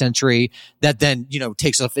 16th century that then,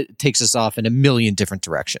 takes us off in a million different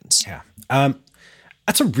directions? Yeah.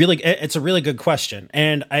 It's a really good question.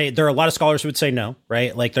 And there are a lot of scholars who would say no,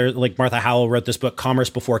 right? Martha Howell wrote this book, Commerce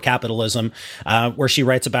Before Capitalism, where she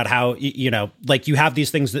writes about how, you have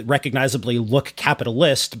these things that recognizably look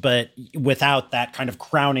capitalist, but without that kind of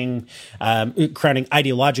crowning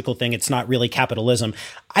ideological thing, it's not really capitalism.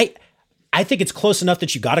 I think it's close enough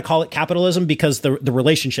that you got to call it capitalism because the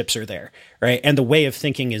relationships are there, right? And the way of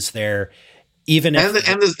thinking is there. Even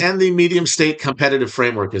the medium state competitive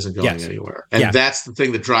framework isn't going anywhere. And that's the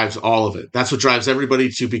thing that drives all of it. That's what drives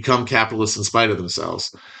everybody to become capitalists in spite of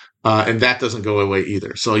themselves. And that doesn't go away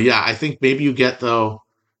either. So I think maybe you get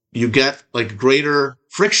greater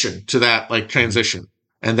friction to that transition.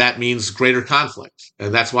 And that means greater conflict.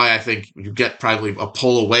 And that's why I think you get probably a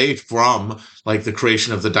pull away from the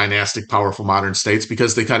creation of the dynastic, powerful modern states,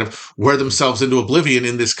 because they kind of wear themselves into oblivion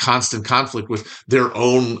in this constant conflict with their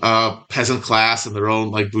own peasant class and their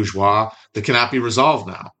own bourgeois that cannot be resolved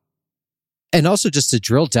now. And also just to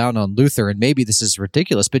drill down on Luther, and maybe this is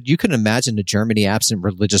ridiculous, but you can imagine a Germany absent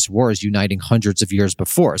religious wars uniting hundreds of years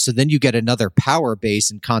before. So then you get another power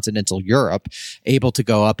base in continental Europe able to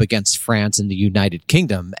go up against France and the United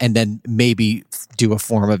Kingdom, and then maybe do a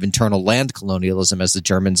form of internal land colonialism as the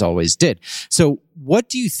Germans always did. So what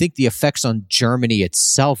do you think the effects on Germany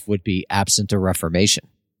itself would be absent a Reformation?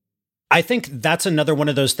 I think that's another one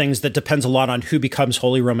of those things that depends a lot on who becomes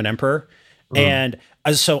Holy Roman Emperor. And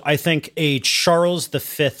so I think a Charles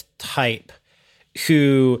V type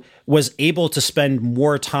who was able to spend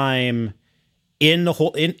more time in the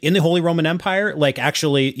Holy Roman Empire,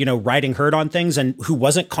 actually, riding herd on things, and who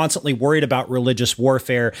wasn't constantly worried about religious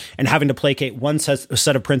warfare and having to placate one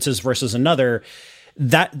set of princes versus another,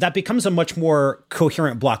 that becomes a much more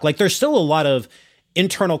coherent block. There's still a lot of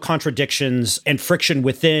internal contradictions and friction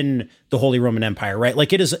within the Holy Roman Empire, right?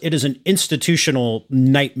 It is an institutional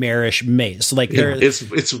nightmarish maze.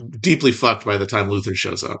 It's deeply fucked by the time Luther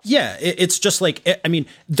shows up. Yeah, it's just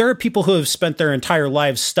there are people who have spent their entire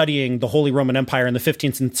lives studying the Holy Roman Empire in the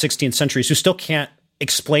 15th and 16th centuries who still can't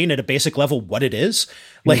explain at a basic level what it is,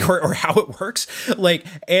 or how it works.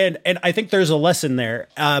 And I think there's a lesson there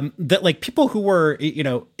that people who were,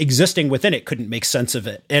 existing within it couldn't make sense of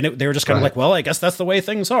it. And they were just kind of well, I guess that's the way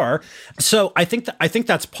things are. So I think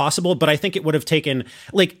that's possible, but I think it would have taken,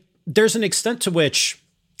 there's an extent to which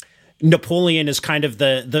Napoleon is kind of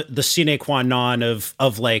the sine qua non of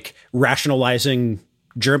rationalizing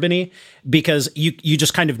Germany, because you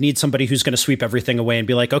just kind of need somebody who's going to sweep everything away and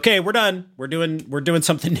be okay, we're done. We're doing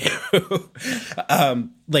something new.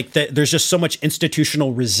 There's just so much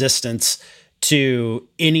institutional resistance to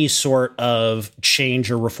any sort of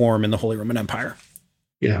change or reform in the Holy Roman Empire.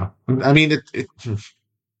 Yeah. I mean,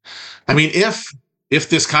 if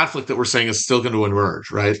this conflict that we're saying is still going to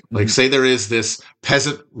emerge, right? Say there is this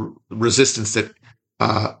peasant resistance that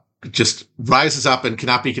just rises up and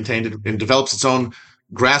cannot be contained and develops its own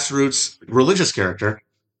grassroots religious character,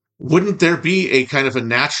 wouldn't there be a kind of a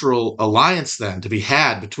natural alliance then to be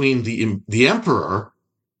had between the emperor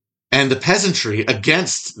and the peasantry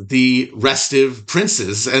against the restive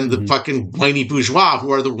princes and the fucking whiny bourgeois,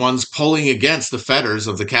 who are the ones pulling against the fetters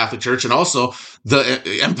of the Catholic Church and also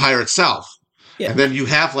the empire itself? Yeah. And then you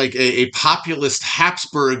have a populist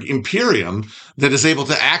Habsburg imperium that is able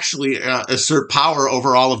to actually assert power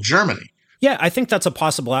over all of Germany. Yeah, I think that's a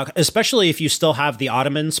possible outcome, especially if you still have the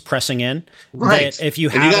Ottomans pressing in. Right. If you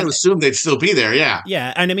and you got to assume they'd still be there, yeah.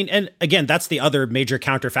 Yeah, and I mean, and again, that's the other major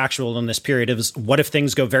counterfactual in this period is what if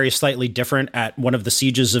things go very slightly different at one of the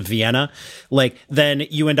sieges of Vienna? Like, then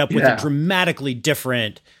you end up with a dramatically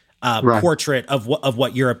different portrait of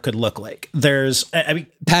what Europe could look like. I mean,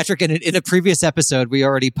 Patrick, in a previous episode, we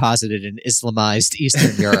already posited an Islamized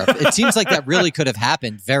Eastern Europe. It seems like that really could have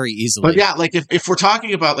happened very easily. But yeah, like if we're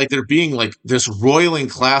talking about like there being like this roiling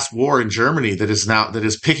class war in Germany that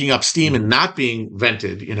is picking up steam and not being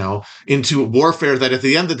vented, into warfare that at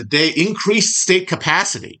the end of the day increased state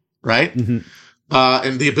capacity, right? Mm-hmm.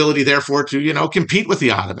 And the ability, therefore, to, compete with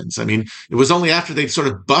the Ottomans. I mean, it was only after they sort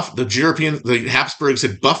of buffed the Habsburgs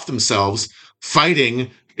had buffed themselves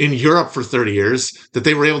fighting in Europe for 30 years that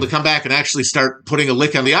they were able to come back and actually start putting a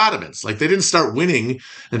lick on the Ottomans. Like they didn't start winning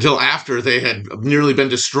until after they had nearly been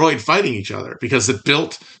destroyed fighting each other because it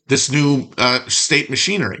built this new state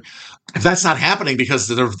machinery. If that's not happening because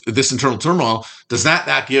of this internal turmoil, does that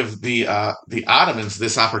not give the Ottomans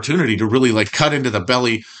this opportunity to really like cut into the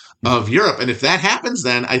belly of Europe? And if that happens,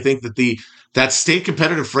 then I think that that state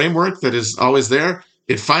competitive framework that is always there,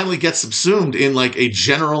 it finally gets subsumed in like a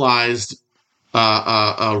generalized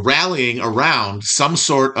rallying around some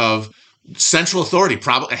sort of central authority.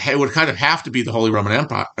 Probably it would kind of have to be the Holy Roman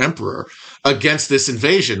Emperor against this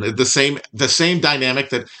invasion. The same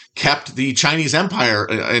dynamic that kept the Chinese Empire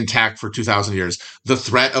intact for 2,000 years. The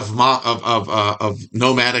threat of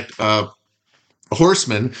nomadic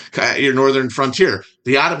horsemen, your northern frontier.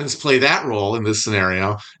 The Ottomans play that role in this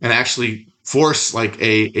scenario and actually force like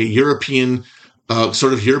a European,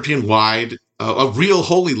 sort of European-wide, a real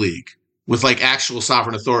Holy League with like actual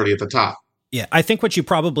sovereign authority at the top. Yeah, I think what you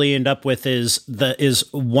probably end up with is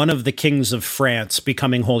one of the kings of France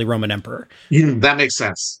becoming Holy Roman Emperor. That makes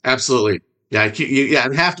sense. Absolutely. Yeah,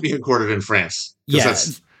 it'd have to be headquartered in France. Yeah.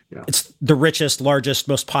 It's the richest, largest,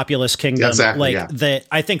 most populous kingdom. Exactly,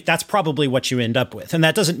 I think that's probably what you end up with. And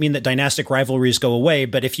that doesn't mean that dynastic rivalries go away.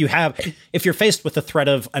 But if you're faced with the threat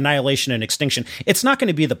of annihilation and extinction, it's not going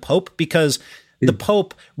to be the Pope because the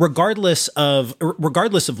Pope, regardless of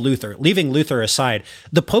Luther, leaving Luther aside,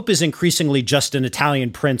 the Pope is increasingly just an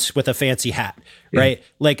Italian prince with a fancy hat, right? Yeah.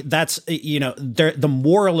 Like that's, the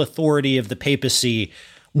moral authority of the papacy,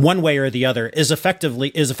 one way or the other, is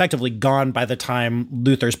effectively gone by the time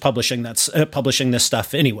Luther's publishing this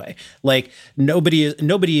stuff anyway. Like nobody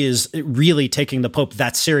is really taking the Pope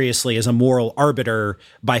that seriously as a moral arbiter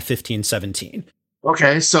by 1517.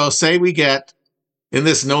 Okay, so say we get in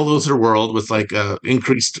this no Luther world with like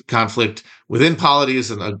increased conflict within polities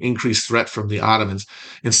and an increased threat from the Ottomans,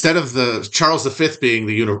 instead of the Charles V being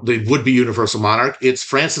the would-be universal monarch, it's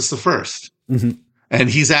Francis I. Mm-hmm. And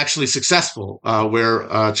he's actually successful where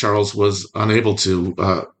Charles was unable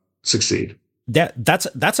to succeed.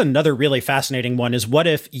 That's another really fascinating one is what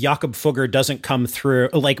if Jakob Fugger doesn't come through?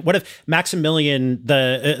 Like, what if Maximilian,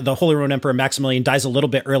 the Holy Roman Emperor Maximilian, dies a little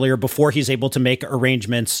bit earlier before he's able to make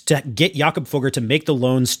arrangements to get Jakob Fugger to make the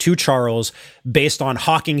loans to Charles based on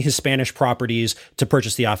hawking his Spanish properties to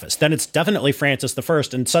purchase the office? Then it's definitely Francis I,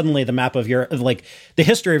 and suddenly the map of Europe, like the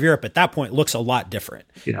history of Europe at that point, looks a lot different.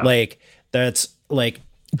 Yeah. Like that's like.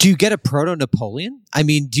 Do you get a proto-Napoleon? I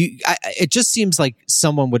mean, it just seems like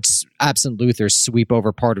someone would, absent Luther, sweep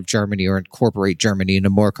over part of Germany or incorporate Germany in a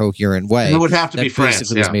more coherent way. And it would have to be France.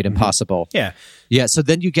 Basically, was made impossible. Yeah, yeah. So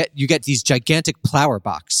then you get these gigantic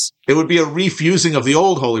Plauerbachs. It would be a refusing of the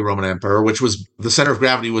old Holy Roman Emperor, which was the center of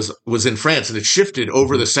gravity was in France, and it shifted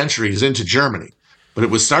over the centuries into Germany. But it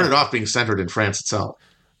was started off being centered in France itself.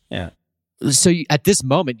 Yeah. So at this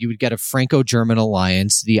moment, you would get a Franco-German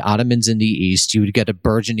alliance, the Ottomans in the East, you would get a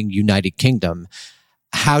burgeoning United Kingdom.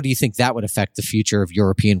 How do you think that would affect the future of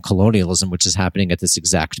European colonialism, which is happening at this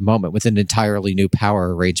exact moment with an entirely new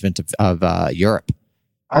power arrangement of Europe?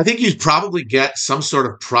 I think you'd probably get some sort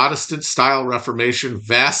of Protestant-style Reformation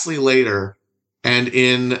vastly later and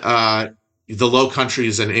in the Low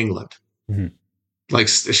Countries in England, like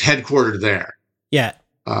headquartered there. Yeah.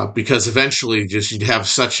 Because eventually, you'd have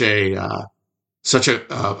such a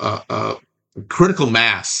critical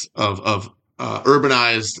mass of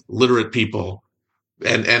urbanized, literate people,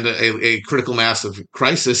 and a critical mass of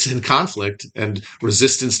crisis and conflict and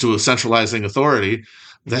resistance to a centralizing authority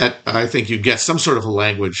that I think you'd get some sort of a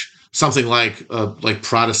language, something like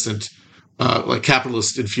Protestant, like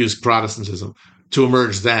capitalist infused Protestantism to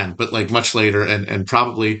emerge then, but like much later and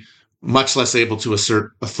probably much less able to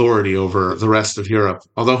assert authority over the rest of Europe.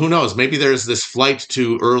 Although who knows, maybe there's this flight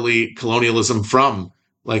to early colonialism from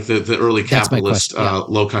like the early capitalist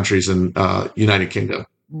Low Countries and United Kingdom.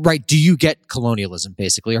 Right. Do you get colonialism,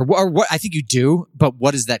 basically? Or what? I think you do, but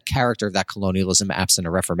what is that character of that colonialism absent a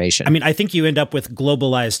reformation? I mean, I think you end up with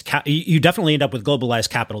you definitely end up with globalized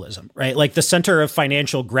capitalism, right? Like the center of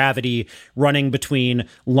financial gravity running between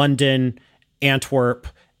London, Antwerp,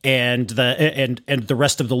 and the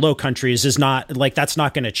rest of the Low Countries is not like, that's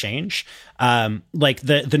not going to change.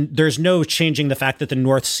 There's no changing the fact that the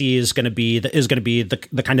North Sea is going to be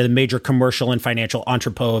the kind of the major commercial and financial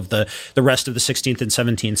entrepot of the rest of the 16th and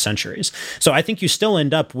 17th centuries. So I think you still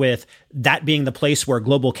end up with that being the place where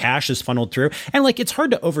global cash is funneled through. And like, it's hard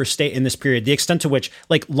to overstate in this period the extent to which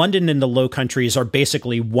like London and the Low Countries are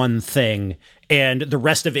basically one thing, and the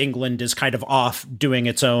rest of England is kind of off doing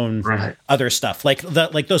its own other stuff. Like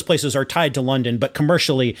those places are tied to London, but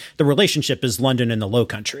commercially the relationship is London and the Low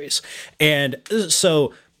Countries. And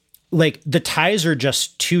so like the ties are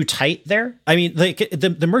just too tight there. I mean, like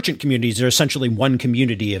the merchant communities are essentially one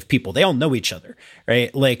community of people. They all know each other,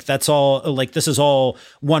 right? Like that's all, like this is all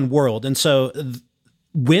one world. And so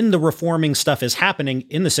when the reforming stuff is happening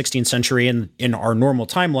in the 16th century and in our normal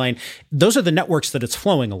timeline, those are the networks that it's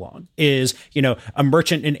flowing along. Is, you know, a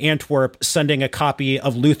merchant in Antwerp sending a copy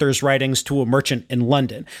of Luther's writings to a merchant in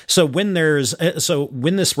London. So when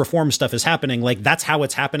this reform stuff is happening, like that's how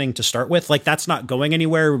it's happening to start with. Like that's not going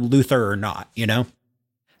anywhere, Luther or not, you know?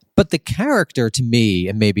 But the character to me,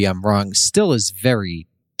 and maybe I'm wrong, still is very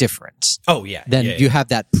different. Oh yeah. Then you have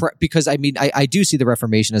that because I mean I do see the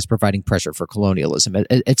Reformation as providing pressure for colonialism.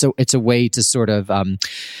 It's a way to sort of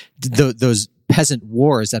those peasant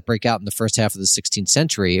wars that break out in the first half of the 16th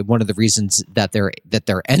century. One of the reasons that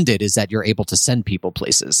they're ended is that you're able to send people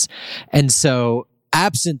places, and so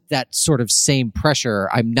absent that sort of same pressure,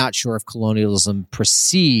 I'm not sure if colonialism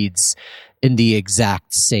proceeds in the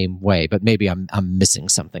exact same way. But maybe I'm missing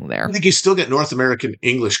something there. I think you still get North American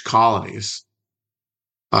English colonies.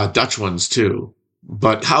 Dutch ones too,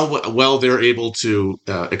 but how well they're able to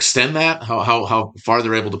extend that, how far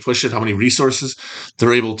they're able to push it, how many resources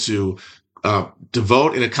they're able to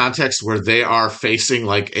devote in a context where they are facing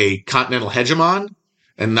like a continental hegemon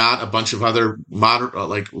and not a bunch of other modern,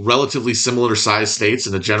 like relatively similar sized states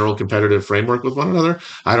in a general competitive framework with one another.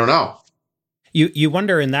 I don't know. You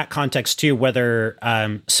wonder in that context too whether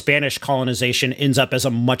Spanish colonization ends up as a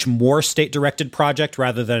much more state-directed project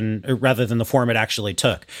rather than the form it actually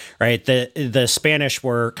took. Right, the Spanish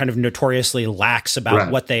were kind of notoriously lax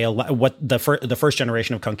about what the first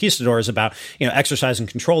generation of conquistadors about, you know, exercising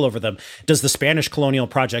control over them. Does the Spanish colonial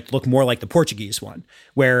project look more like the Portuguese one,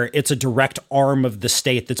 where it's a direct arm of the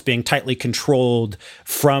state that's being tightly controlled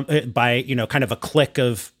by, you know, kind of a clique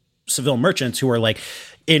of Seville merchants who are like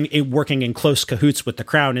in working in close cahoots with the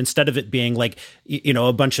crown, instead of it being like, you know,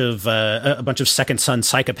 a bunch of second son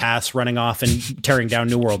psychopaths running off and tearing down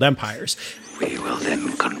New World empires. We will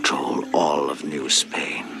then control all of New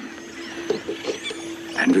Spain,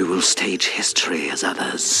 and we will stage history as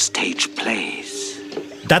others stage plays.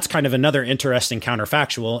 That's kind of another interesting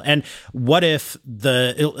counterfactual. And what if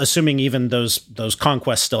assuming even those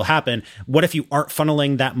conquests still happen, what if you aren't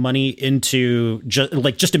funneling that money into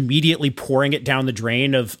just immediately pouring it down the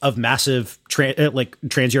drain of massive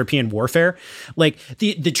trans-European warfare? Like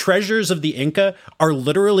the treasures of the Inca are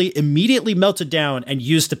literally immediately melted down and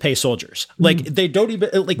used to pay soldiers. Like they don't even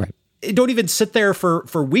They don't even sit there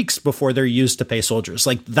for weeks before they're used to pay soldiers.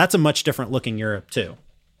 Like that's a much different looking Europe too.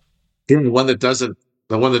 The one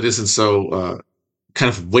that isn't so kind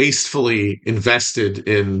of wastefully invested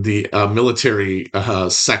in the military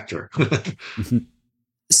sector.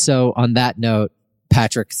 So on that note,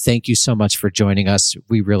 Patrick, thank you so much for joining us.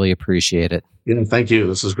 We really appreciate it. Yeah, thank you.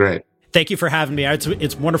 This was great. Thank you for having me.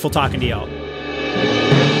 It's wonderful talking to y'all.